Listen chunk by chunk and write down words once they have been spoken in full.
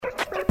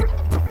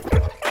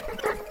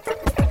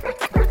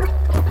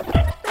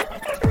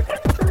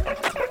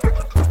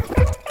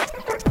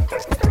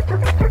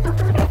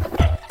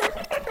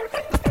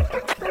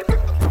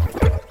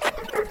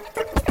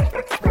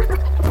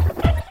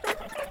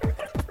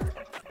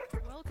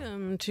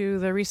Welcome to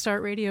the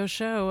Restart Radio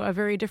Show, a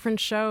very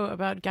different show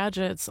about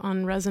gadgets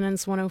on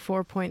Resonance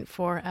 104.4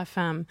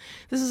 FM.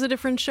 This is a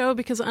different show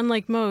because,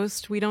 unlike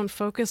most, we don't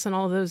focus on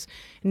all those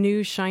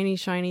new, shiny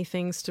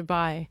things to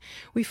buy.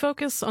 We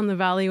focus on the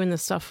value in the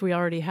stuff we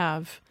already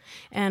have.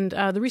 And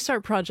the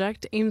Restart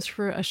Project aims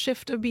for a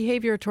shift of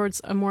behavior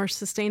towards a more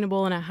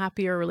sustainable and a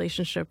happier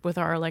relationship with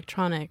our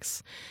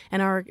electronics.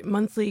 And our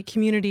monthly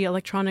community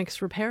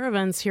electronics repair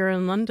events here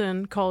in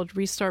London, called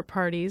Restart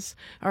Parties,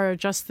 are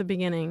just the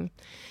beginning.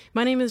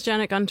 My name is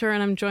Janet Gunter,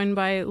 and I'm joined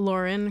by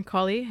Lauren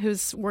Colley, who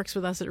works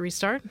with us at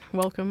Restart.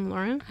 Welcome,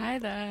 Lauren. Hi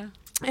there.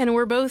 And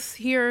we're both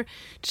here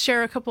to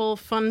share a couple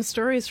fun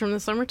stories from the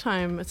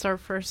summertime. It's our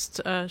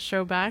first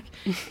show back.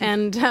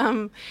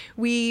 And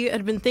we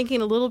had been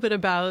thinking a little bit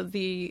about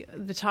the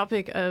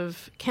topic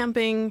of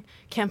camping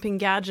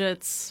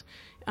gadgets.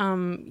 A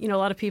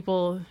lot of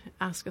people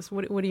ask us,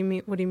 what do you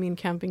mean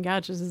camping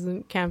gadgets?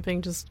 Isn't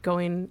camping just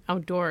going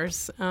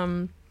outdoors?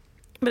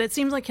 But it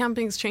seems like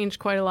camping's changed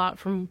quite a lot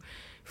from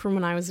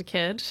when I was a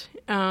kid.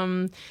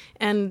 And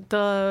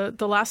the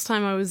last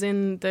time I was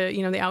in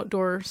the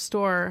outdoor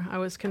store, I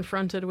was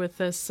confronted with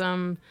this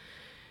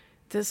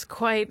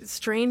quite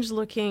strange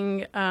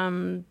looking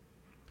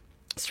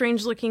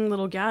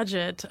little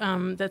gadget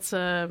that's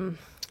a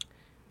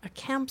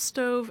camp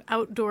stove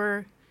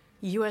outdoor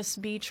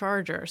USB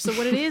charger. So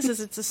what it is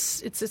it's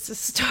a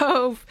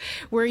stove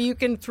where you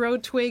can throw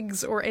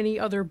twigs or any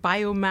other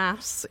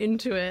biomass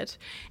into it,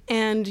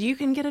 and you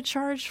can get a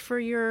charge for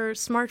your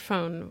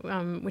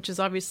smartphone, which is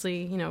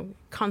obviously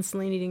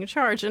constantly needing a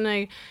charge. And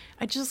I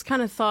just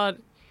kind of thought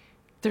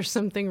there's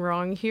something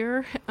wrong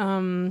here,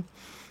 and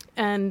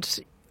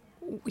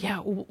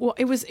yeah, well,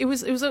 it was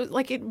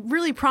like it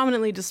really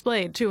prominently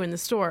displayed too in the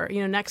store,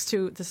 next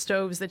to the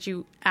stoves that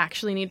you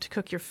actually need to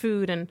cook your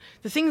food and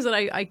the things that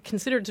I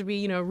considered to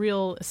be,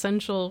 real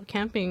essential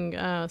camping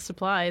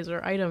supplies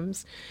or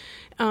items.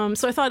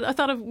 So I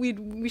thought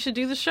we should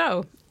do the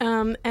show.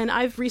 And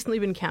I've recently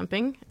been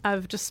camping.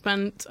 I've just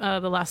spent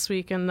the last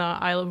week in the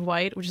Isle of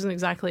Wight, which isn't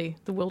exactly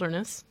the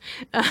wilderness.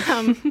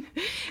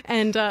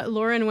 And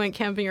Lauren went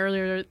camping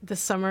earlier this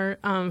summer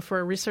for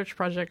a research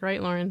project,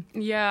 right, Lauren?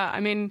 Yeah,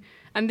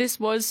 and this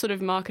was sort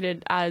of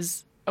marketed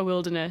as a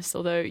wilderness,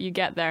 although you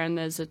get there and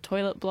there's a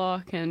toilet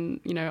block and,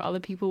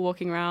 other people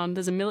walking around.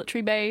 There's a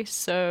military base,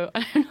 so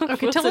I don't know.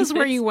 Okay, tell us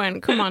where you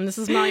went. Come on, this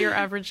is not your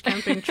average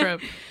camping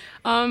trip.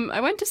 I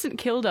went to St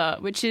Kilda,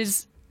 which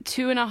is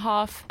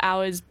 2.5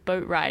 hours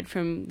boat ride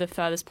from the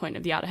furthest point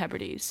of the Outer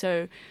Hebrides.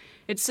 So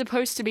it's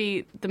supposed to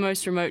be the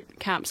most remote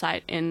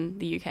campsite in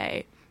the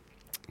UK.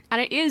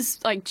 And it is,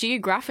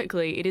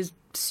 geographically, it is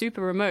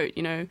super remote,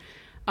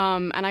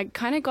 And I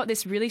kind of got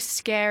this really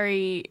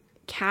scary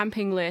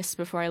camping list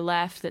before I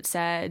left that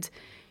said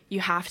you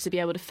have to be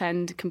able to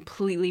fend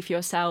completely for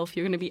yourself.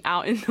 You're going to be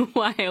out in the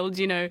wild,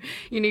 You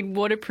need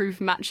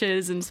waterproof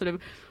matches and sort of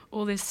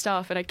all this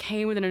stuff. And I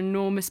came with an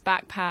enormous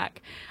backpack.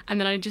 And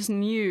then I just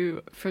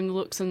knew from the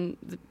looks on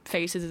the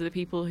faces of the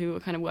people who were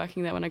kind of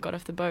working there when I got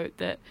off the boat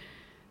that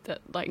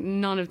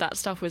none of that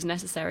stuff was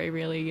necessary,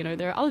 really.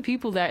 There are other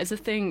people there. It's a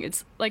thing.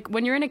 It's like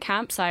when you're in a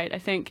campsite, I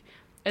think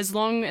as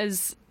long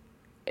as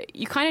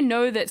you kind of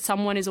know that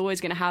someone is always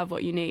going to have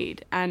what you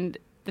need. And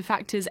the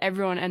fact is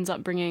everyone ends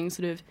up bringing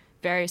sort of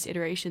various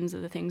iterations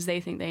of the things they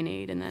think they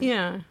need. And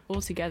then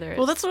all together.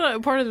 Well, that's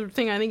part of the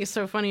thing I think is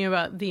so funny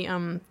about the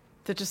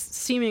just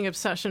seeming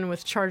obsession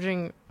with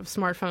charging of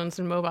smartphones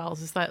and mobiles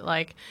is that a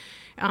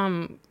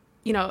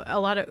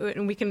lot of,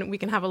 and we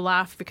can have a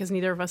laugh because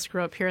neither of us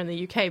grew up here in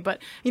the UK, but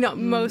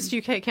most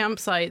UK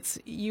campsites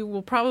you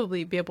will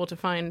probably be able to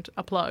find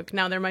a plug.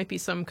 Now there might be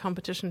some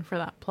competition for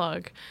that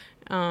plug,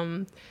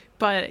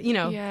 but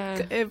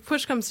if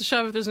push comes to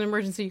shove, if there's an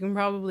emergency, you can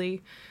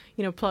probably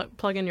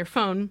plug in your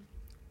phone.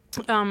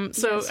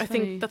 So I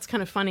think that's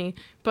kind of funny,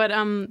 but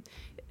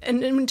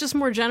and just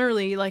more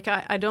generally,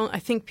 I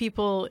think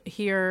people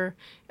here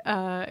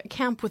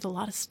camp with a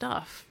lot of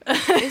stuff.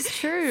 It's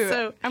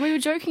true. And we were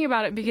joking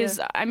about it because,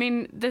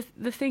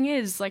 the thing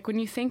is, when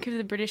you think of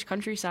the British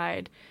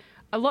countryside,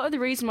 a lot of the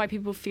reason why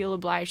people feel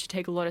obliged to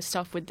take a lot of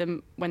stuff with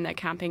them when they're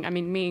camping,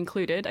 me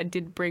included, I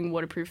did bring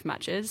waterproof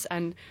matches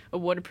and a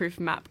waterproof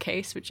map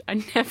case, which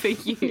I never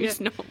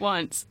used, not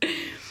once.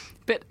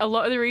 But a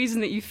lot of the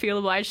reason that you feel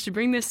obliged to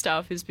bring this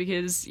stuff is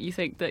because you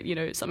think that,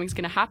 something's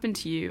going to happen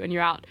to you and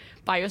you're out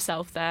by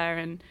yourself there.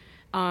 And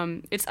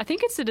I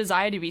think it's the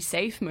desire to be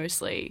safe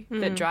mostly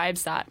that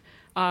drives that.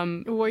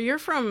 Where you're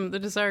from, the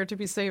desire to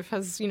be safe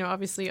has,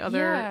 obviously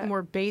other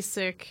more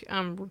basic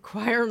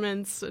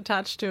requirements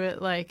attached to it,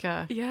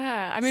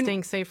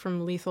 staying safe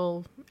from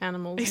lethal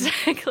animals.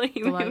 Exactly.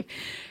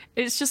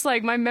 It's just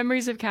my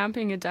memories of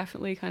camping are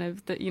definitely kind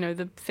of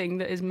the thing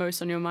that is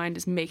most on your mind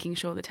is making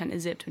sure the tent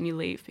is zipped when you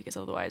leave, because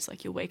otherwise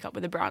you'll wake up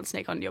with a brown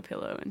snake under your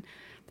pillow and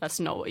that's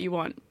not what you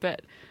want.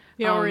 But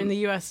Yeah, or in the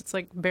U.S., it's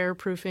like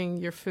bear-proofing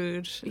your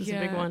food is a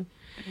big one.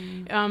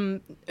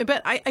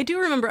 But I do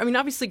remember, I mean,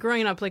 obviously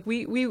growing up, like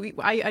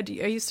I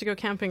used to go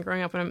camping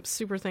growing up, and I'm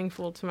super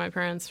thankful to my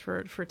parents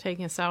for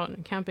taking us out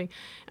and camping.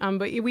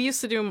 But we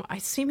used to do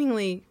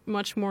seemingly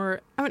much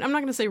more, I mean, I'm not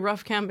going to say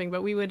rough camping,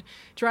 but we would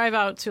drive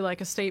out to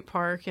like a state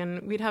park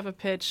and we'd have a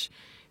pitch.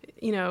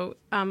 You know,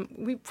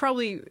 we'd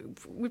probably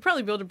be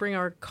able to bring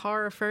our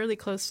car fairly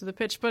close to the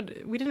pitch,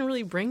 but we didn't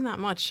really bring that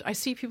much. I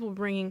see people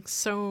bringing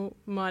so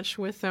much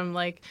with them,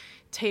 like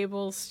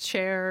tables,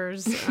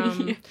 chairs,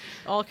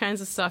 all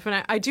kinds of stuff.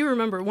 And I do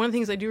remember, one of the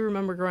things I do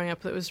remember growing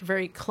up that was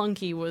very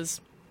clunky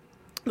was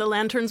the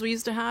lanterns we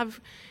used to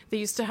have. They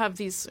used to have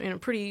these, you know,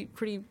 pretty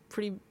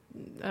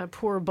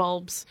poor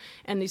bulbs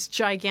and these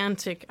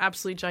gigantic,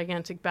 absolutely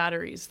gigantic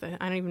batteries that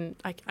I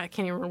can't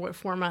even remember what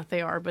format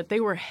they are, but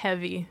they were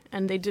heavy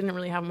and they didn't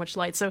really have much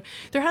light. So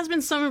there has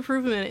been some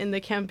improvement in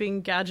the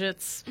camping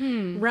gadgets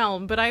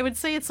realm, but I would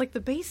say it's like the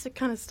basic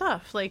kind of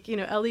stuff. Like, you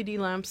know, LED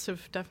lamps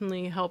have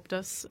definitely helped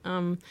us.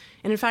 And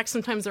in fact,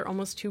 sometimes they're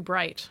almost too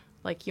bright.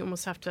 Like you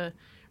almost have to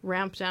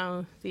ramp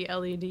down the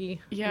LED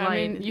Yeah,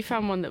 light. I mean, you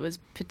found one that was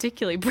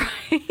particularly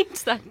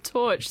bright, that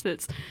torch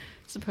that's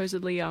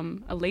supposedly a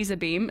laser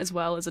beam as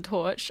well as a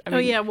torch. I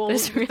mean,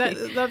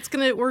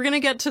 we're gonna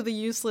get to the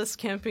useless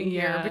camping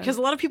gear because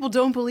a lot of people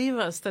don't believe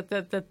us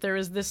that there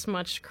is this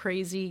many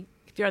crazy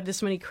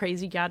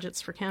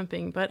gadgets for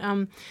camping. But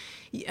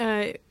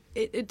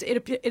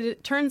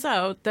it turns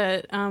out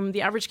that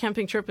the average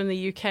camping trip in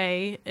the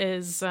UK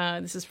is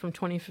this is from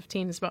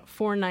 2015, is about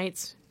 4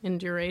 nights in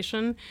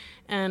duration,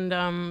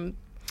 and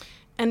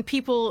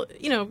people,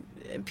 you know,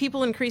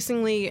 people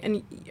increasingly,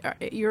 and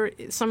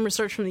some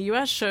research from the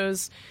U.S.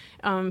 shows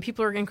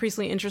people are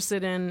increasingly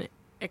interested in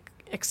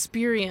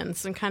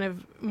experience and kind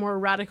of more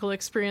radical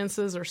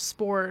experiences or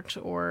sport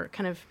or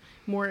kind of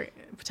more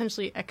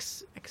potentially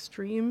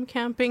extreme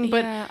camping.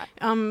 But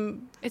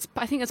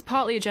I think it's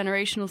partly a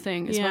generational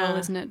thing as well,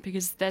 isn't it?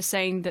 Because they're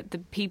saying that the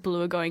people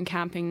who are going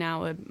camping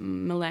now are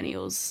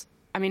millennials.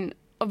 I mean,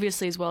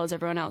 obviously as well as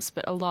everyone else,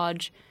 but a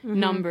large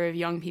number of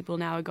young people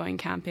now are going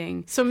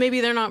camping. So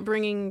maybe they're not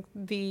bringing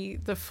the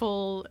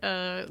full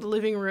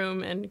living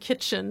room and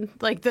kitchen,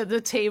 like the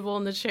table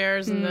and the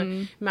chairs and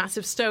the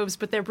massive stoves,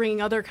 but they're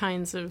bringing other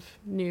kinds of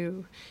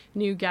new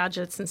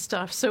gadgets and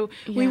stuff. So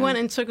we went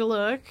and took a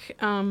look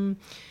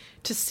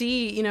to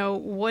see, you know,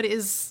 what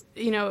is,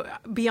 you know,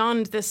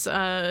 beyond this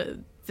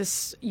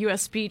this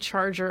USB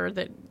charger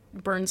that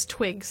burns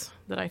twigs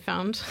that I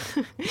found.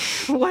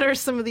 What are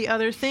some of the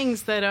other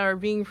things that are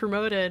being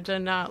promoted?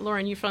 And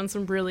Lauren, you found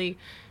some really,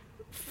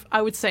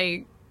 I would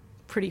say,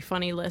 pretty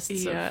funny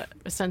lists of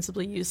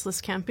ostensibly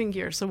useless camping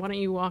gear. So why don't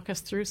you walk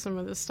us through some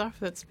of the stuff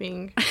that's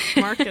being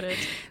marketed?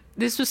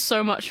 This was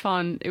so much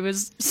fun. It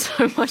was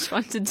so much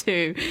fun to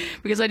do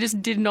because I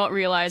just did not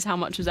realize how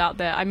much was out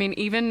there. I mean,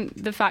 even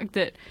the fact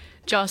that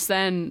just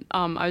then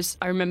I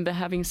remember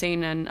having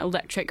seen an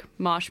electric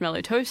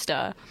marshmallow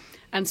toaster.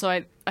 And so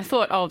I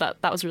thought, oh, that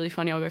was really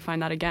funny. I'll go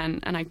find that again.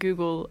 And I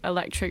Google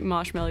electric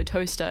marshmallow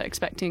toaster,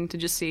 expecting to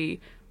just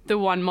see the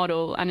one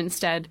model. And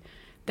instead,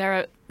 there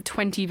are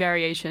 20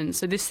 variations.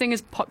 So this thing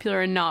is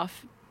popular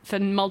enough for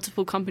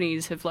multiple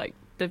companies to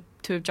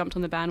have jumped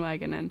on the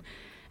bandwagon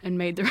and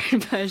made their own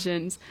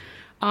versions.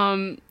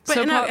 I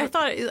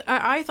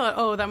thought,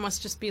 oh, that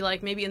must just be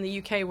like maybe in the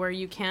UK where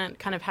you can't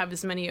kind of have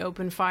as many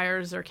open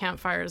fires or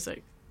campfires at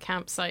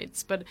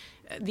campsites, but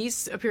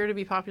these appear to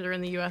be popular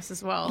in the US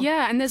as well.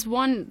 Yeah, and there's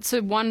one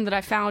that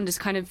I found is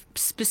kind of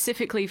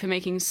specifically for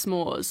making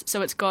s'mores.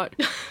 So it's got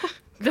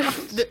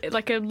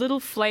like a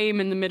little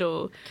flame in the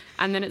middle,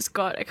 and then it's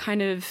got a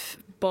kind of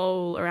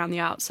bowl around the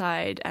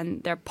outside,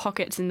 and there are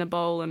pockets in the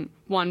bowl, and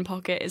one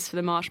pocket is for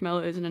the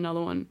marshmallows and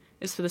another one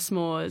is for the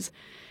s'mores.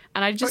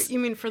 And I just... You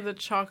mean for the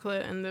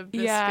chocolate and the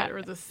biscuit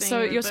or the thing?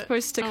 So you're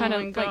supposed to kind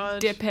of like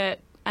dip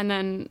it, and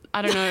then,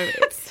 I don't know...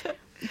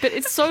 But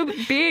it's so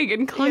big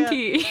and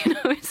clunky, you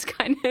know, it's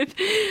kind of,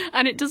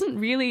 and it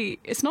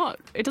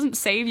doesn't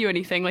save you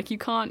anything. Like you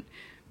can't,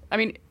 I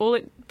mean, all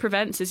it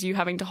prevents is you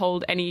having to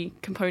hold any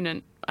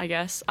component, I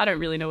guess. I don't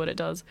really know what it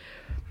does,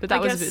 but that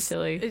was a bit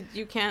silly.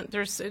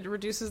 It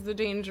reduces the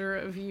danger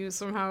of you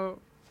somehow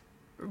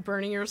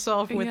burning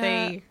yourself with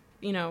a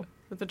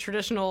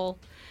traditional,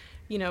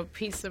 you know,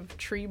 piece of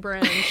tree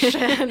branch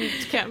and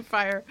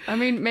campfire. I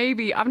mean,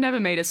 maybe. I've never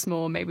made a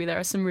s'more. Maybe there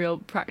are some real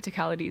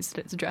practicalities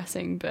that it's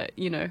addressing, but,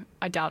 you know,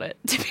 I doubt it,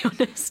 to be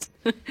honest.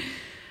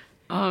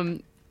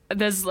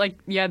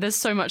 There's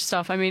so much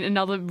stuff. I mean,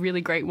 another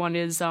really great one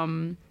is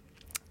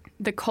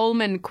the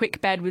Coleman Quick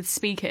Bed with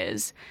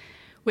speakers,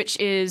 which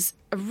is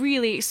a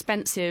really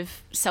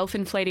expensive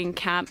self-inflating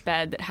camp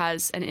bed that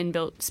has an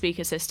inbuilt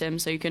speaker system,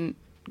 so you can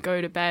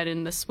go to bed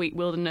in the sweet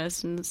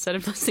wilderness, and instead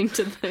of listening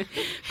to the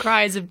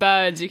cries of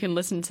birds, you can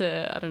listen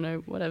to, I don't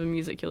know, whatever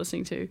music you're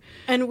listening to.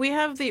 And we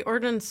have the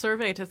Ordnance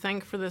Survey to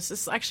thank for this.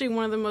 It's actually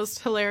one of the most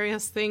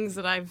hilarious things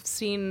that I've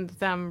seen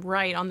them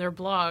write on their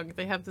blog.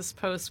 They have this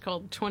post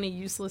called 20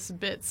 Useless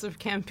Bits of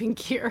Camping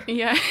Gear.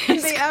 Yeah.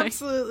 And they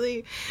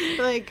absolutely,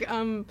 like,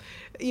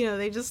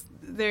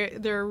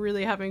 they're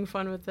really having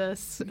fun with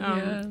this.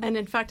 Yeah. And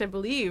in fact, I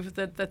believe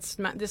that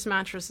this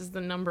mattress is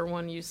the number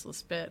one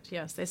useless bit.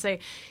 Yes, they say,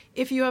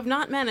 if you have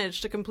not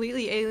managed to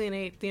completely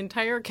alienate the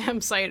entire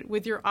campsite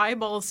with your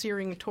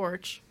eyeball-searing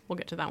torch, we'll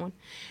get to that one,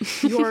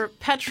 your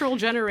petrol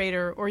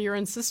generator, or your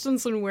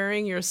insistence on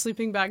wearing your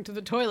sleeping bag to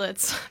the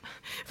toilets,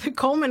 the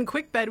Coleman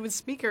Quick Bed with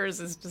speakers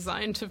is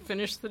designed to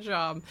finish the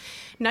job.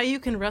 Now you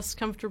can rest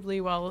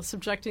comfortably while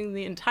subjecting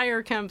the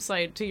entire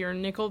campsite to your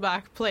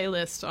Nickelback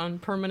playlist on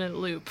permanent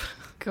loop.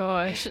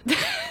 Gosh.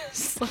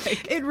 It's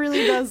like, it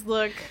really does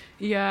look...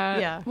 Yeah.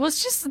 Yeah. Well,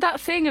 it's just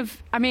that thing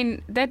of, I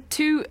mean, they're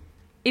two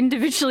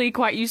individually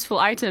quite useful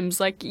items.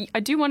 Like, I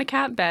do want a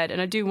camp bed and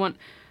I do want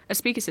a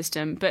speaker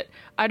system, but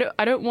I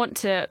don't want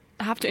to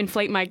have to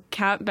inflate my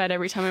camp bed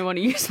every time I want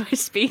to use my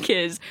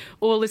speakers,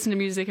 or listen to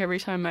music every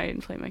time I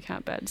inflate my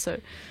camp bed. So,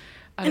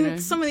 I don't know.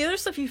 And some of the other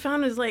stuff you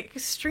found is, like,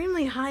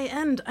 extremely high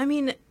end. I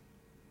mean,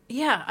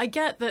 yeah, I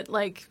get that,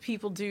 like,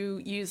 people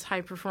do use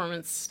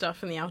high-performance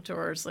stuff in the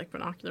outdoors, like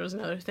binoculars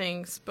and other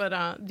things,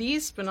 but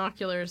these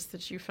binoculars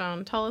that you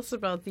found, tell us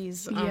about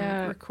these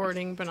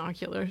recording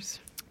binoculars.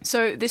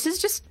 So this is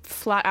just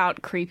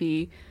flat-out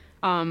creepy.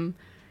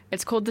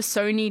 It's called the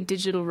Sony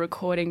Digital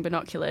Recording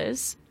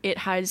Binoculars. It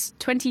has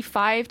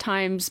 25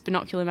 times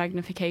binocular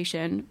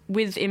magnification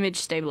with image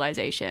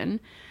stabilization,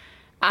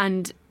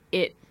 and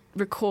it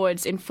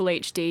records in full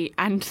HD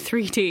and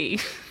 3D.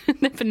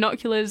 They're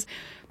binoculars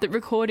that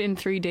record in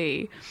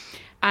 3D.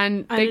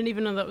 And I didn't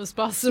even know that was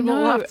possible. No.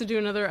 We'll have to do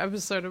another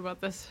episode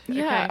about this.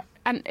 Yeah, Okay.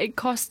 and it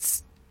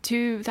costs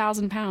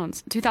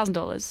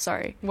 $2,000,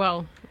 sorry.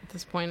 Well, at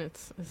this point,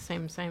 it's the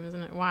same,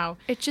 isn't it? Wow.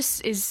 It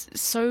just is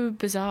so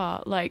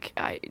bizarre. Like,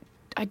 I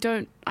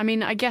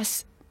mean, I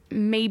guess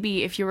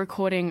maybe if you're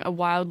recording a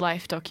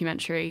wildlife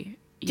documentary,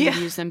 you'd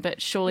use them,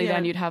 but surely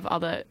then you'd have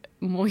other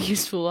more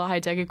useful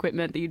high-tech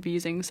equipment that you'd be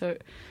using, so...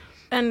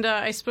 And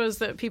I suppose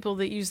that people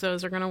that use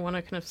those are going to want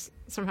to kind of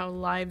somehow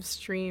live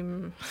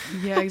stream.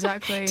 Yeah,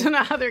 exactly. I don't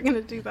know how they're going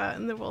to do that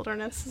in the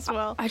wilderness as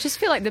well. I just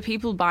feel like the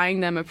people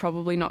buying them are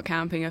probably not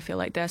camping. I feel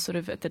like they're sort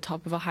of at the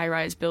top of a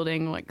high-rise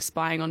building, like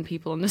spying on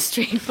people on the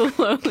street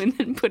below and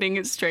then putting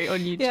it straight on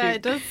YouTube. Yeah,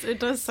 it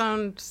does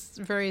sound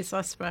very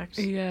suspect.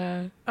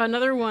 Yeah.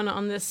 Another one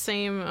on this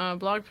same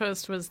blog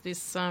post was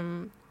this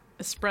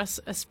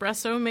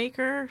espresso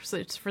maker. So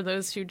it's for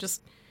those who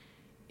just...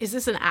 Is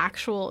this an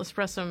actual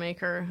espresso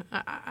maker?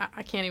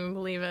 I can't even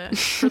believe it.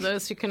 For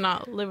those who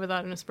cannot live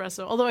without an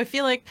espresso. Although I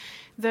feel like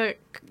the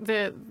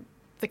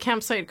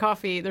campsite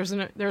coffee, there's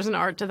an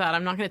art to that.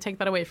 I'm not going to take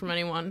that away from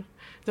anyone.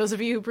 Those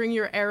of you who bring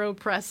your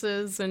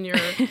AeroPresses and your,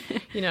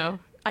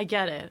 I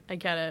get it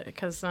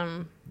because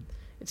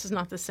it's just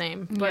not the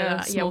same.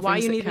 But why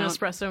you need an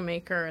espresso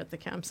maker at the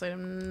campsite,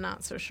 I'm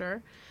not so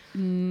sure.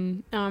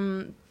 There's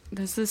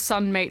the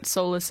Sunmate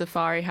Solar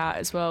Safari hat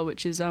as well,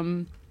 which is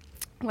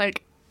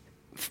like.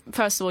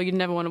 First of all, you'd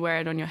never want to wear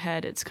it on your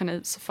head. It's kind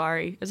of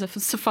safari, as a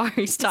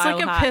safari style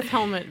It's like hat. a pith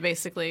helmet,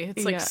 basically.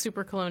 It's like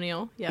super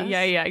colonial. Yes.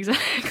 Yeah,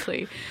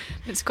 exactly.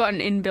 It's got an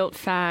inbuilt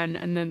fan,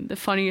 and then the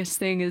funniest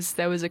thing is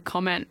there was a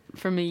comment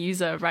from a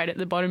user right at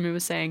the bottom who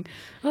was saying,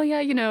 "Oh yeah,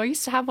 I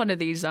used to have one of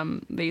these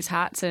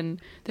hats,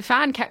 and the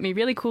fan kept me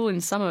really cool in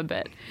summer,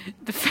 but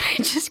the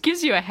fan just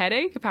gives you a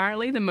headache.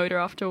 Apparently, the motor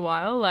after a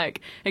while,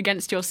 like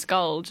against your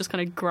skull, just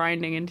kind of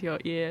grinding into your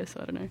ear. So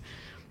I don't know.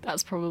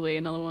 That's probably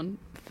another one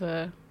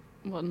for."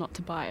 Well, not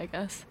to buy, I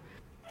guess.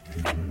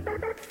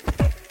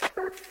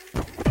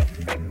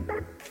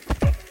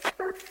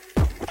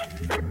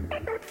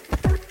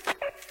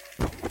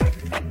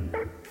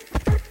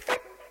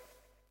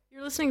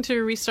 You're listening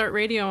to Restart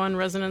Radio on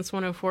Resonance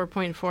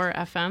 104.4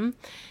 FM.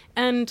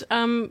 And,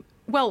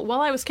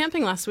 while I was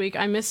camping last week,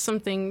 I missed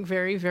something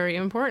very, very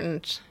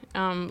important.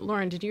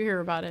 Lauren, did you hear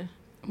about it?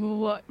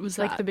 What was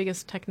that? Like the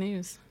biggest tech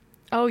news.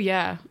 Oh,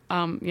 yeah.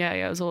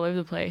 It was all over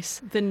the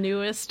place. The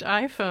newest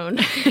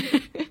iPhone.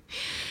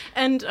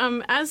 And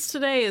as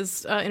today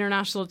is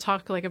International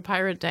Talk Like a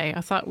Pirate Day, I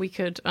thought we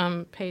could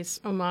pay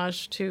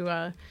homage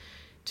to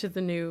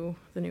the new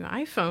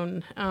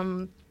iPhone.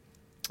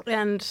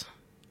 And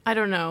I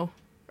don't know.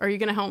 Are you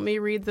going to help me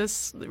read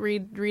this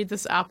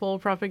Apple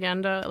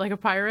propaganda like a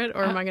pirate,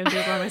 or am I going to do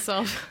it by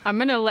myself? I'm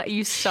going to let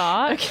you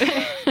start.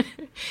 Okay.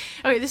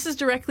 Okay, this is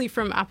directly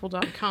from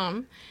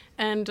Apple.com,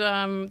 and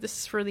this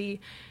is for the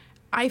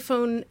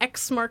iPhone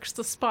X marks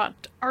the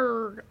spot.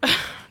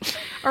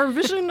 Our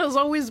vision has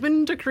always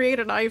been to create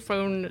an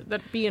iPhone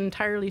that be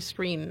entirely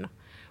screen.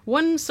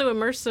 One so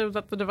immersive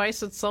that the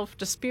device itself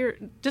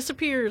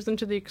disappears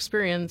into the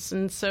experience,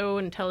 and so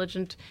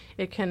intelligent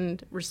it can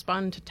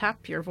respond to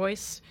tap, your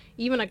voice,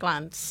 even a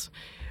glance.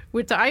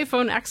 With the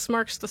iPhone X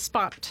marks the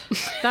spot,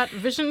 that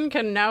vision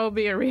can now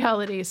be a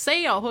reality.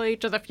 Say ahoy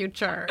to the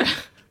future.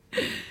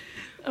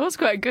 That was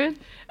quite good.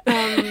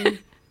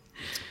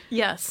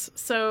 Yes.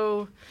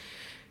 So,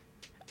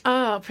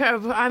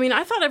 I mean,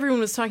 I thought everyone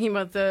was talking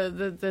about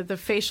the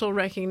facial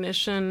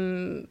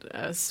recognition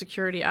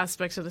security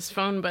aspects of this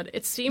phone, but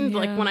it seemed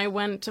like when I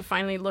went to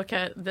finally look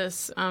at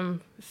this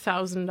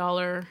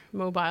 $1,000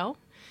 mobile,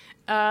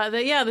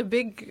 the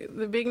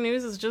big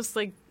news is just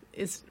like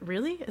it's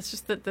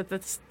just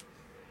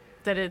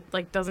that it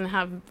like doesn't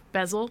have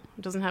bezel,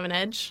 doesn't have an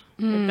edge.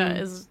 Like that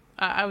is.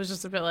 I was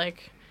just a bit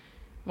like,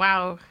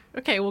 wow.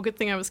 Okay, well, good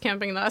thing I was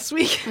camping last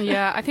week.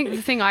 Yeah, I think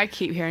the thing I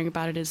keep hearing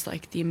about it is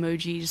like the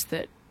emojis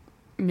that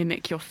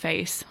mimic your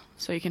face.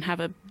 So you can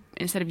have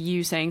instead of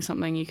you saying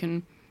something, you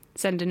can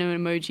send in an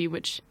emoji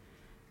which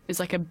is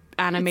like a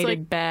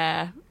animated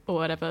bear or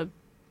whatever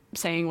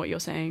saying what you're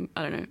saying.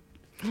 I don't know.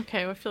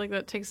 Okay, well, I feel like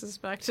that takes us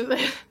back to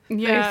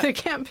the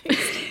camping.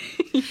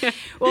 Yeah.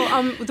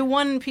 Well, the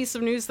one piece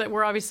of news that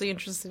we're obviously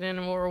interested in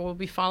and we'll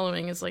be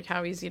following is like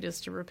how easy it is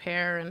to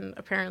repair, and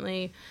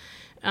apparently,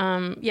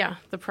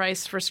 the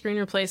price for screen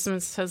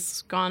replacements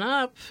has gone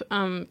up,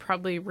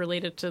 probably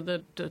related to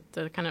the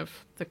kind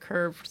of the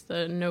curved,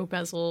 the no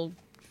bezel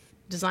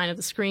design of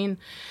the screen.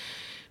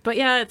 But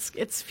yeah,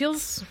 it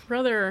feels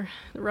rather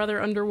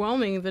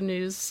underwhelming, the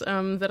news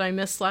that I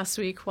missed last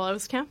week while I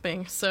was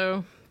camping.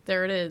 So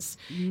there it is.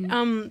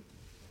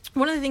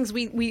 One of the things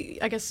we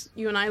I guess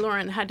you and I,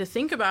 Lauren, had to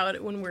think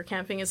about when we're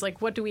camping is like,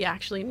 what do we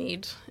actually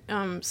need?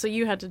 So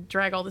you had to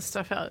drag all this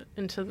stuff out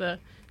into the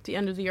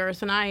end of the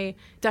earth, and I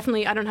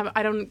don't have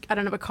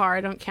a car.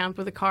 I don't camp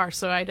with a car,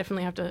 so I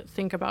definitely have to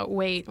think about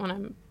weight when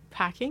I'm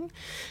packing.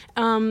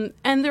 And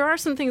there are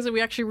some things that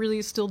we actually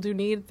really still do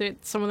need.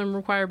 That some of them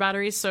require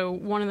batteries. So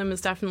one of them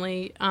is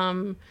definitely,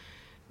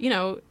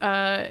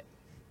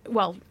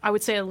 well, I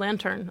would say a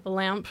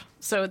lamp.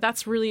 So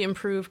that's really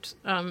improved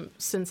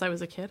since I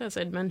was a kid, as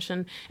I'd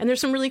mentioned. And there's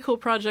some really cool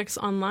projects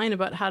online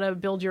about how to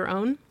build your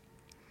own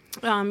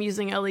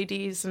using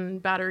LEDs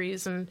and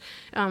batteries. And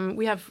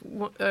we have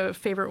a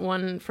favorite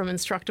one from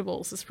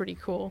Instructables. It's pretty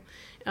cool.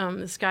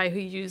 This guy who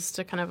used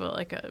a kind of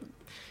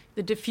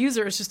the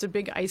diffuser is just a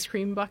big ice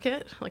cream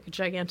bucket, like a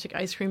gigantic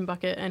ice cream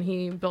bucket, and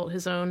he built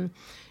his own.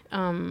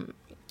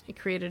 He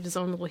created his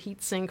own little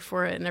heat sink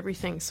for it and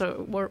everything.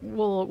 So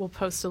we'll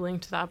post a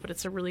link to that, but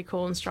it's a really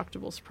cool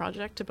Instructables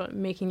project about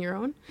making your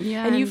own.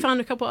 Yeah, and you found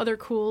a couple other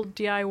cool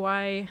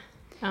DIY.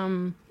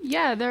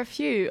 Yeah, there are a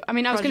few. I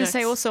mean, I was going to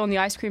say also on the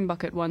ice cream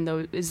bucket one,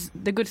 though, is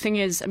the good thing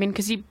is, I mean,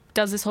 because he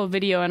does this whole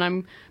video,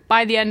 and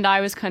by the end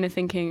I was kind of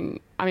thinking,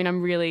 I mean,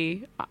 I'm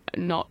really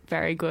not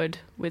very good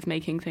with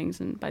making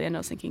things, and by the end I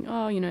was thinking,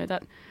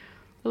 that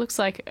it looks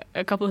like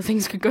a couple of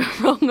things could go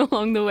wrong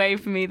along the way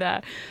for me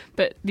there.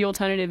 But the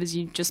alternative is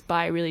you just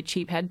buy a really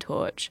cheap head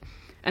torch,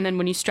 and then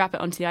when you strap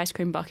it onto the ice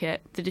cream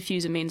bucket, the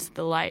diffuser means that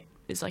the light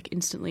is like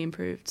instantly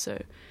improved. So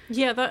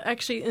yeah, that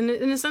actually, in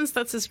a sense,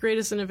 that's his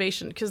greatest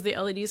innovation, because the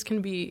LEDs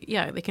can be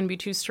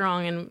too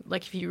strong, and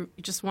like if you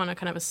just want a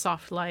kind of a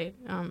soft light,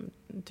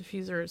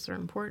 diffusers are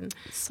important.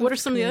 What are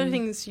some of the other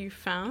things you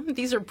found?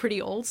 These are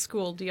pretty old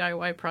school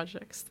DIY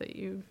projects that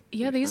you.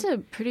 Yeah, these are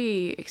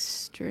pretty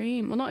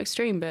extreme. Well, not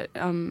extreme, but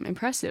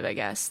impressive, I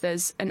guess.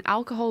 There's an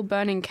alcohol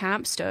burning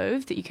camp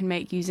stove that you can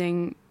make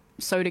using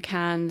soda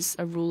cans,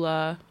 a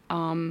ruler,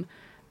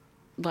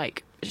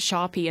 like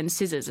Sharpie and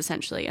scissors,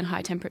 essentially, and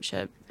high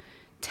temperature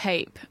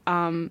tape.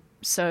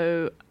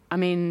 So, I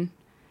mean,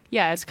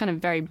 yeah, it's kind of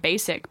very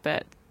basic,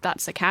 but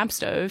that's a camp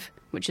stove,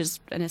 which is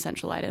an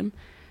essential item.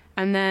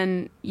 And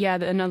then, yeah,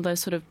 another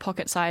sort of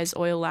pocket-sized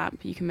oil lamp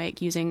you can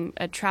make using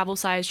a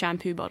travel-sized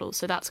shampoo bottle.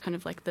 So that's kind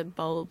of like the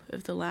bulb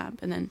of the lamp.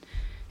 And then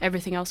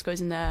everything else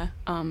goes in there.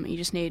 You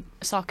just need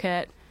a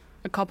socket,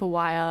 a copper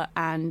wire,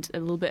 and a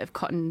little bit of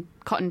cotton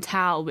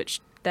towel,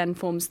 which then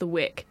forms the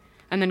wick.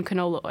 And then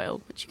canola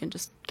oil, which you can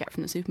just get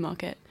from the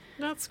supermarket.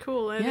 That's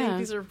cool. I think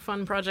these are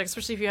fun projects,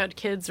 especially if you had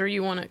kids or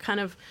you want to kind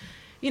of,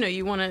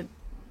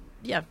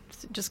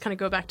 just kind of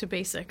go back to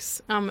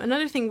basics.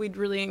 Another thing we'd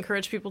really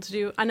encourage people to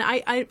do, and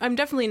I'm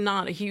definitely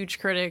not a huge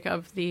critic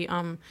of the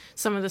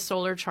some of the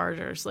solar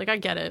chargers. Like, I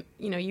get it.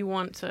 You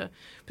want to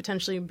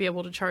potentially be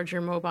able to charge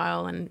your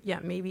mobile, and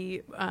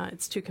maybe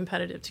it's too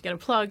competitive to get a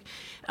plug.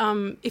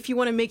 If you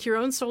want to make your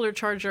own solar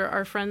charger,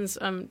 our friends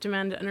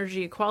Demand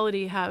Energy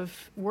Equality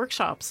have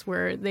workshops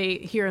where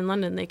here in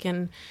London, they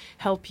can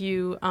help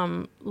you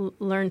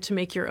learn to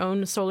make your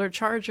own solar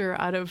charger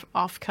out of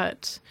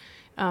offcut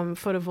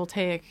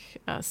photovoltaic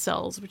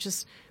cells, which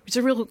is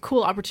a real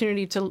cool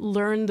opportunity to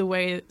learn the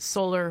way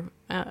solar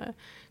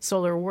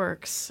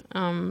works.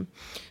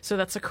 So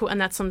that's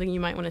that's something you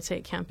might want to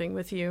take camping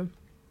with you.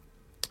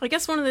 I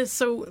guess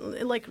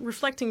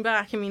reflecting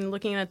back, I mean,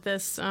 looking at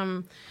this,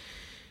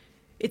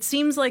 it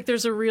seems like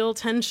there's a real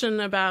tension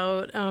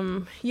about,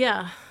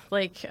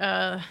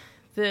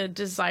 the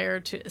desire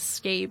to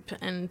escape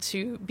and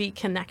to be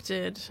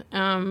connected.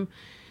 And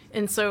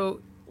so,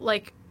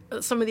 like,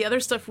 some of the other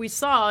stuff we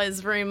saw is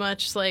very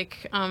much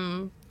like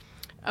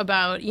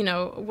about,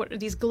 what are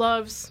these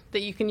gloves that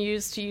you can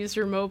use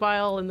your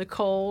mobile in the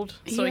cold.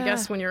 So I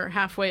guess when you're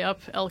halfway up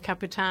El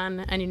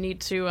Capitan and you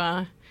need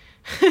to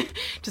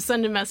to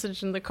send a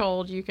message in the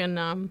cold, you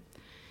can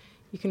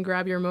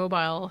grab your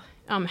mobile.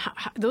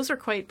 Those are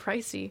quite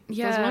pricey.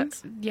 Yeah, those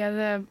ones?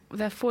 yeah,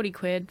 they're 40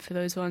 quid for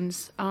those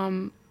ones.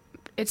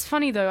 It's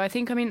funny though. I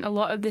mean, a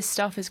lot of this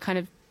stuff is kind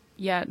of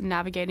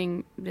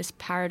navigating this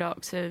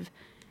paradox of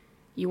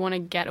you want to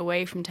get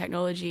away from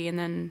technology, and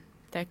then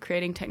they're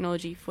creating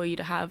technology for you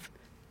to have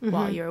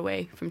while you're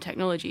away from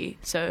technology.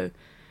 So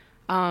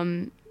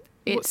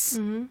it's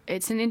an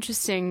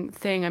interesting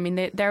thing. I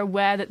mean, they're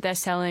aware that they're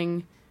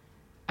selling,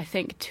 I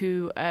think,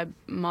 to a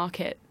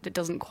market that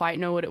doesn't quite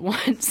know what it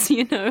wants.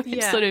 You know,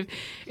 it's sort of,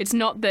 it's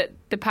not that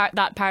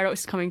that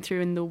paradox is coming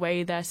through in the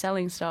way they're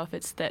selling stuff.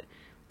 It's that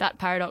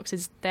paradox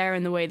is there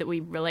in the way that we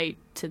relate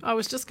to. I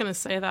was just going to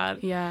say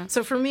that. Yeah.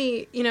 So for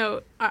me, you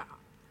know,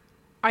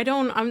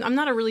 I'm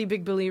not a really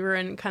big believer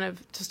in kind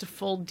of just a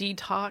full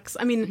detox.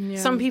 I mean,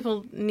 some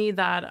people need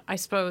that, I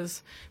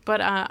suppose.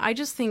 But I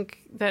just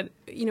think that,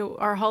 you know,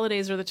 our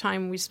holidays are the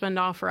time we spend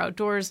off or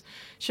outdoors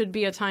should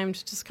be a time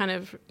to just kind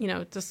of, you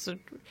know, just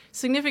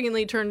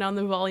significantly turn down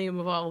the volume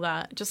of all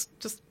that. Just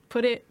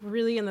put it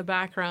really in the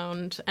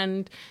background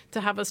and to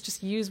have us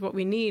just use what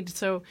we need.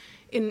 So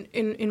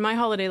in my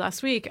holiday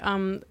last week,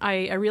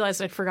 I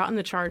realized I'd forgotten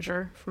the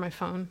charger for my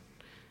phone.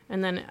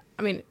 And then,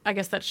 I mean, I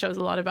guess that shows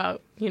a lot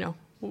about, you know,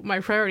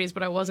 my priorities,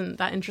 but I wasn't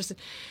that interested.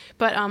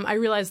 But I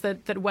realized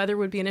that weather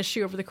would be an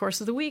issue over the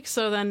course of the week.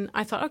 So then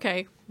I thought,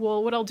 okay,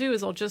 well, what I'll do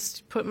is I'll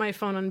just put my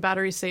phone on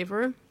battery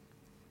saver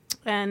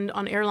and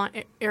on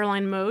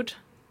airline mode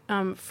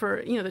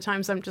for, you know, the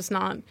times I'm just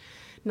not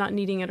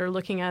needing it or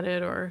looking at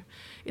it, or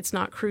it's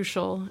not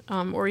crucial,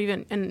 or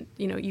even, and,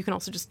 you know, you can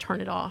also just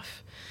turn it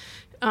off.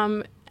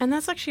 And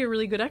that's actually a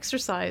really good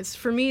exercise.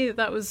 For me,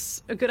 that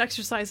was a good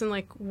exercise in,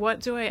 like,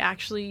 what do I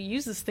actually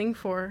use this thing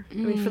for? I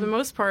mean, for the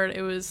most part,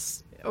 it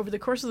was, over the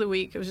course of the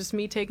week, it was just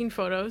me taking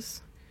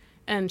photos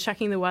and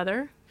checking the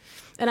weather.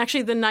 And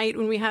actually, the night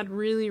when we had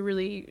really,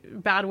 really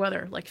bad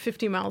weather, like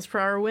 50 miles per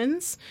hour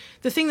winds,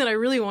 the thing that I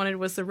really wanted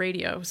was the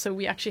radio. So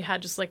we actually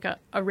had just like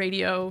a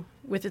radio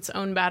with its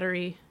own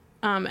battery.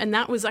 And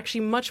that was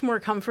actually much more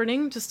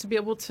comforting, just to be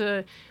able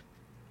to,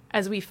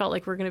 as we felt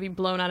like we're going to be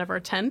blown out of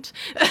our tent,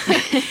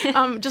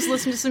 just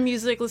listen to some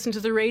music, listen to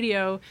the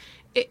radio.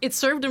 It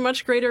served a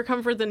much greater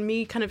comfort than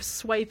me kind of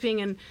swiping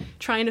and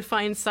trying to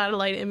find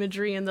satellite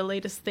imagery and the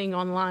latest thing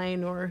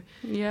online. Or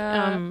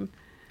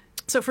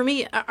so for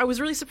me, I was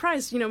really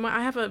surprised. You know,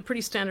 I have a pretty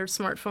standard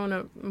smartphone,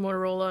 a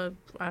Motorola,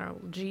 I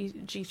don't know,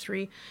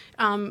 G3,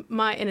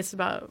 and it's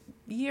about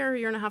a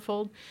year and a half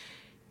old.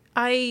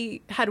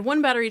 I had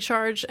one battery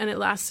charge, and it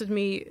lasted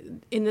me,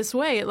 in this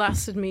way, it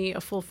lasted me a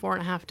full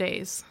 4.5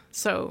 days.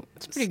 So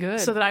it's pretty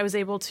good. So that I was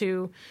able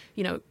to,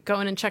 you know,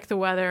 go in and check the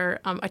weather.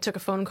 I took a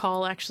phone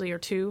call, actually, or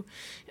two.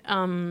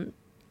 And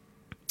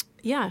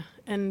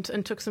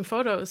took some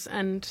photos.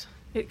 And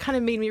it kind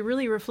of made me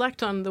really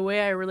reflect on the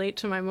way I relate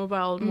to my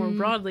mobile more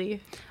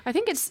broadly. I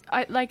think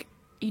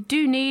you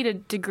do need a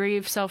degree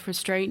of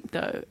self-restraint,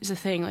 though, is the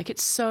thing. Like,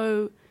 it's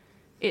so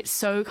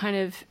kind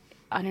of,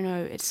 I don't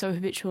know, it's so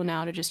habitual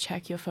now to just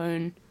check your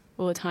phone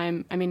all the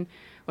time. I mean,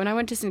 when I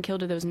went to St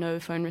Kilda, there was no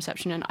phone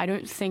reception, and I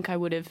don't think I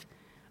would have...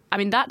 I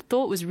mean, that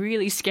thought was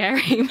really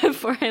scary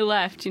before I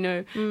left, you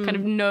know, kind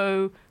of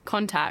no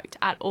contact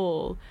at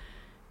all.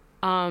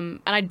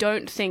 And I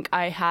don't think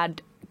I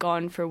had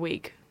gone for a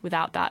week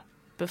without that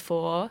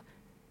before.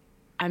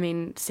 I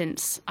mean,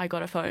 since I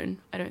got a phone,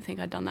 I don't think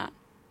I'd done that,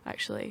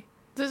 actually.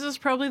 This is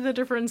probably the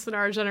difference in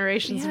our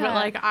generations, but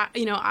like,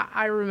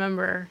 I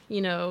remember,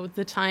 you know,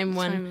 the time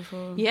when,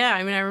 I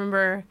mean, I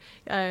remember,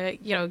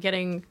 you know,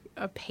 getting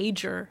a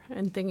pager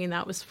and thinking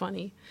that was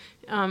funny,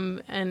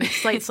 and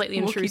slightly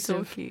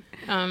intrusive.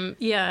 And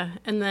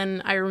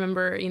then I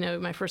remember, you know,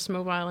 my first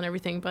mobile and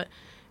everything, but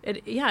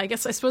I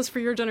suppose for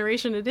your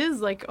generation, it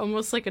is like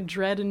almost like a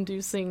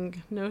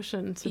dread-inducing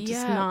notion to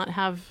just not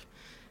have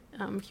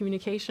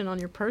communication on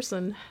your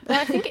person. Well,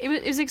 I think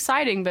it was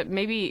exciting, but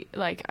maybe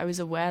like I was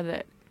aware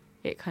that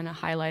it kind of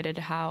highlighted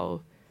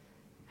how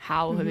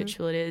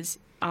habitual it is.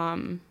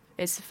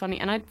 It's funny,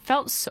 and I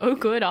felt so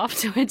good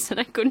afterwards, and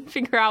I couldn't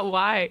figure out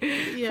why.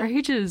 For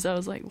ages, I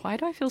was like, why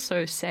do I feel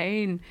so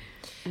sane?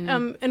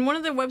 And one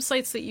of the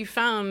websites that you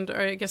found,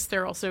 or I guess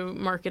they're also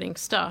marketing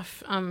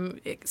stuff,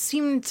 it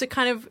seemed to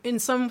kind of, in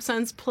some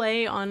sense,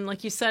 play on,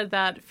 like you said,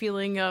 that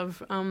feeling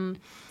of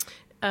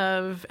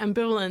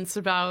ambivalence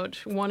about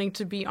wanting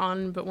to be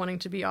on but wanting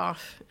to be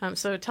off.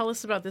 So tell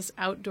us about this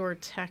Outdoor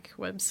Tech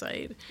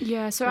website.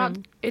 Yeah, so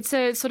it's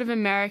a sort of an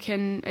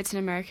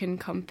American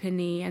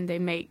company, and they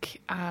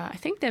make, I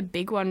think their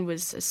big one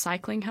was a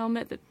cycling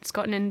helmet that's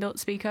got an inbuilt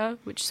speaker,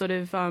 which sort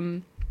of, I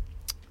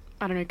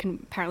don't know, can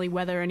apparently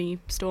weather any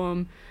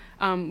storm.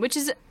 Which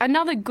is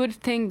another good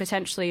thing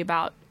potentially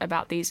about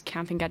these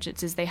camping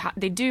gadgets, is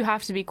they do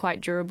have to be quite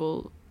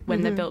durable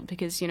when they're built,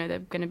 because, you know, they're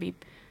going to be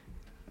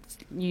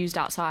used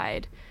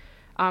outside.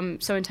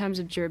 So in terms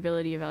of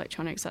durability of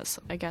electronics,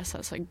 I guess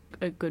that's like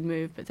a good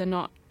move, but they're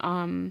not,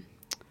 I mean,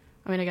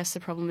 I guess the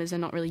problem is they're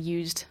not really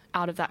used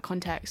out of that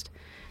context.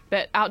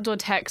 But Outdoor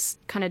Tech's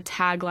kind of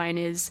tagline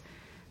is,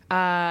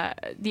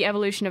 the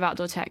evolution of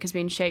outdoor tech has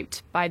been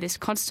shaped by this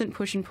constant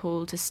push and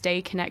pull to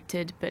stay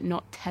connected but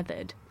not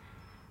tethered.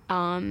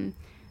 And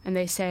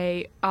they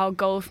say, our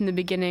goal from the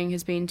beginning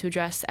has been to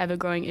address the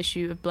ever-growing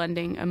issue of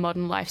blending a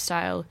modern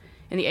lifestyle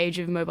in the age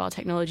of mobile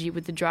technology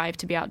with the drive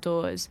to be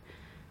outdoors.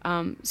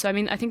 So, I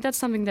mean, I think that's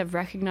something they've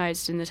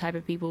recognized in the type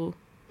of people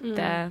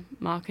they're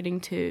marketing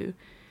to.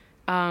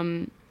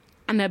 And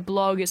their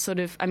blog is sort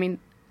of, I mean,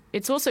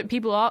 it's also,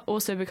 people are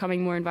also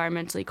becoming more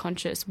environmentally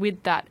conscious.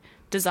 With that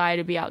desire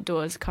to be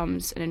outdoors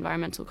comes an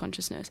environmental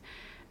consciousness.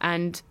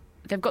 And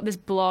they've got this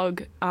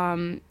blog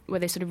where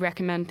they sort of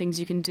recommend things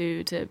you can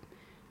do to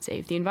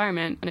save the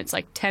environment. And it's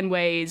like 10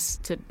 ways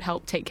to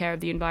help take care of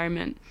the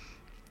environment.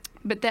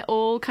 But they're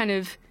all kind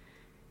of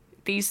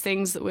these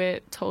things that we're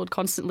told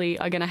constantly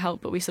are going to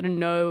help, but we sort of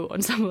know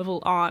on some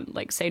level aren't.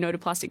 Like, say no to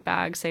plastic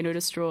bags, say no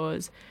to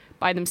straws.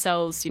 By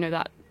themselves, you know,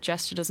 that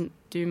gesture doesn't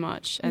do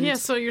much. And yeah,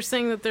 so you're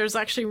saying that there's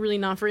actually really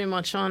not very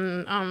much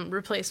on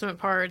replacement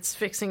parts,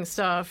 fixing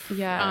stuff,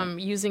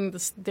 using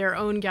their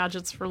own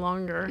gadgets for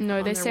longer.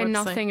 No, they say website.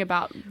 Nothing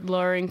about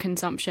lowering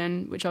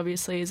consumption, which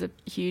obviously is a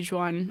huge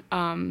one.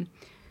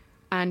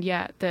 And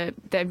yeah,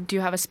 they do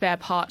have a spare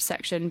parts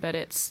section, but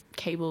it's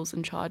cables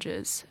and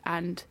chargers.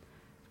 And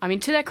I mean,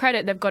 to their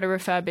credit, they've got a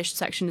refurbished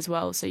section as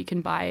well, so you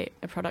can buy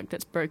a product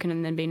that's broken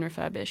and then been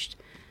refurbished,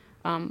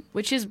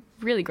 which is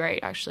really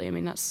great, actually. I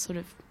mean, that's sort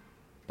of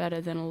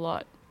better than a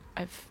lot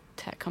of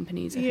tech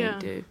companies, I think,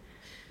 do.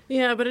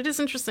 Yeah, but it is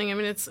interesting. I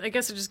mean, I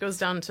guess it just goes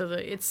down to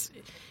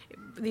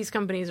these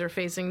companies are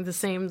facing the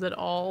same that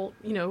all,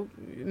 you know,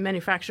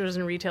 manufacturers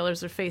and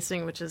retailers are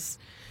facing, which is,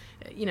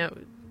 you know,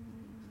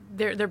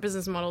 their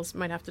business models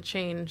might have to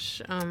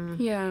change. And,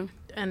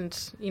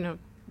 you know,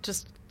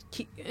 just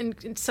keep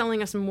and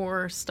selling us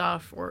more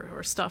stuff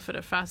or stuff at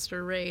a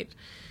faster rate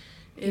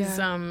is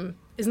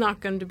not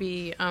going to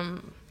be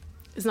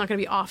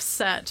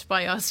offset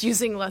by us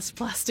using less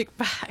plastic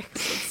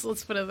bags.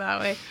 Let's put it that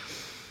way.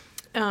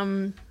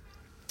 And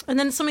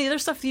then some of the other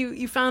stuff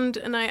you found,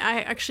 and I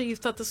actually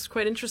thought this was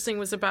quite interesting,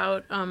 was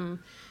about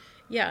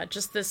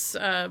just this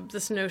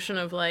notion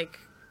of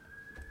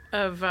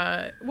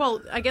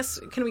I guess,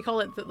 can we call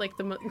it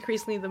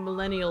increasingly the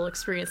millennial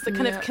experience, the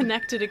kind of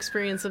connected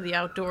experience of the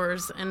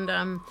outdoors. And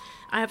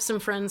I have some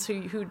friends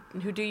who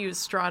do use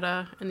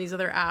Strata and these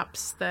other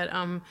apps that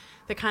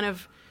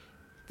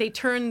they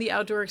turn the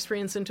outdoor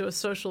experience into a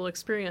social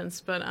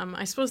experience. But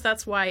I suppose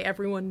that's why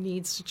everyone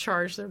needs to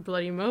charge their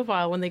bloody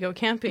mobile when they go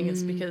camping,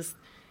 is because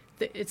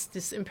it's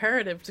this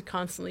imperative to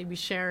constantly be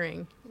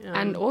sharing.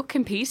 Or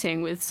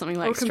competing with something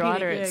like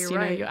Strata. It's,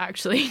 you're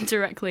actually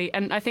directly.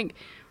 And I think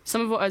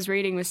some of what I was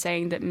reading was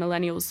saying that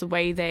millennials, the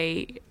way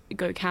they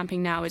go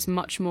camping now is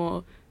much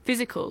more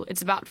physical.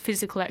 It's about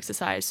physical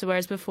exercise. So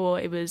whereas before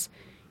it was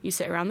you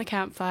sit around the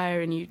campfire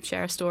and you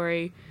share a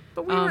story.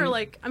 But we were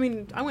I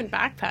went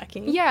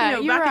backpacking. Yeah,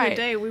 you know, back in the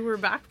day, we were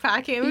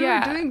backpacking. We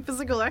were doing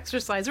physical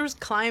exercise. There was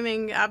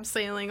climbing,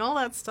 abseiling, all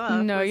that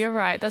stuff. No, you're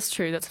right. That's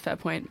true. That's a fair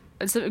point.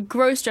 It's a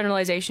gross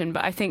generalization,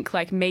 but I think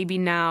maybe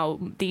now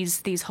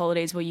these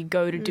holidays where you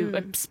go to do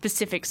a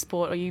specific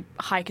sport or you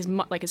hike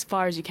as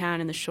far as you can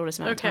in the shortest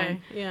amount of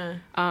time. Yeah.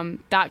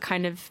 That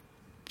kind of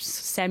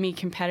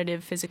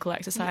semi-competitive physical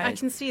exercise. I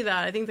can see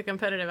that. I think the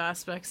competitive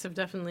aspects have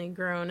definitely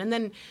grown, and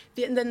then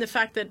the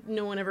fact that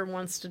no one ever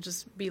wants to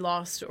just be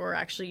lost or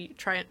actually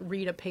try and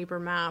read a paper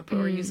map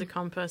or use a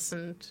compass,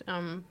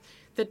 and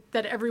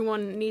that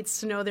everyone needs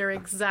to know their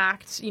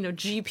exact,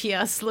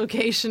 GPS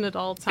location at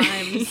all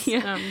times.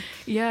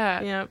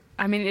 Yeah.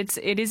 I mean,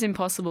 it is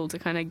impossible to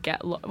kind of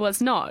get lost. Well, it's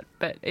not,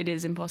 but it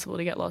is impossible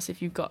to get lost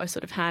if you've got a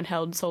sort of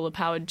handheld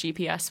solar-powered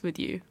GPS with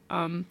you.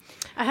 I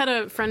had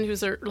a friend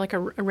who's a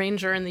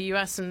ranger in the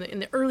U.S. in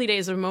the early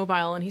days of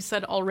mobile, and he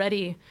said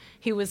already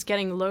he was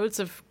getting loads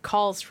of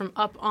calls from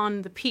up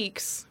on the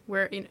peaks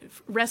where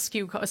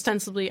rescue,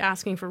 ostensibly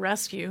asking for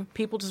rescue,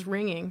 people just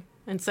ringing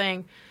and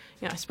saying,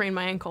 I sprained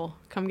my ankle,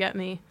 come get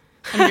me.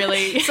 And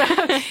really,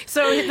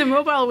 so the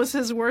mobile was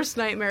his worst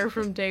nightmare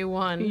from day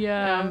one.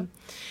 Yeah.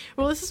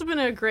 Well, this has been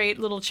a great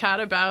little chat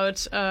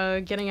about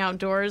getting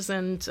outdoors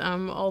and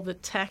all the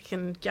tech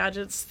and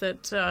gadgets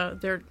that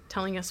they're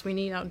telling us we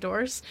need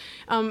outdoors.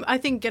 I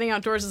think getting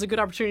outdoors is a good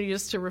opportunity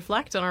just to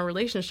reflect on our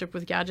relationship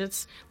with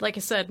gadgets. Like I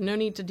said, no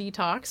need to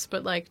detox,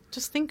 but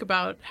just think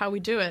about how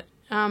we do it.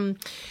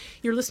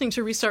 You're listening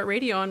to Restart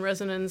Radio on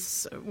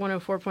Resonance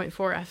 104.4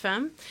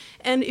 FM.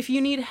 And if you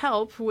need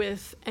help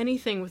with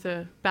anything with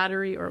a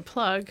battery or a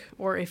plug,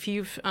 or if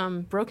you've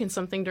broken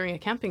something during a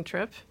camping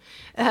trip,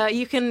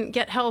 you can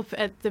get help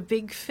at the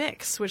Big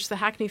Fix, which the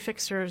Hackney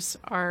Fixers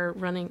are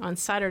running on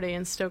Saturday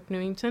in Stoke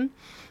Newington.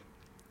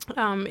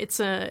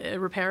 It's a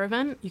repair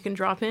event. You can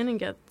drop in and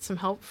get some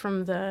help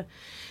from the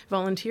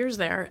volunteers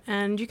there.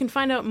 And you can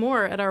find out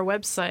more at our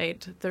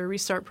website,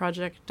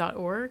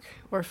 therestartproject.org,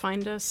 or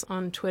find us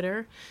on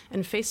Twitter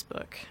and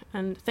Facebook.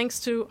 And thanks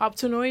to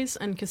Optonoise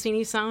and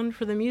Cassini Sound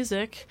for the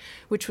music,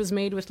 which was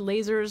made with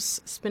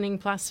lasers, spinning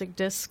plastic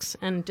discs,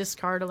 and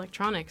discard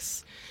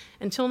electronics.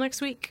 Until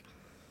next week.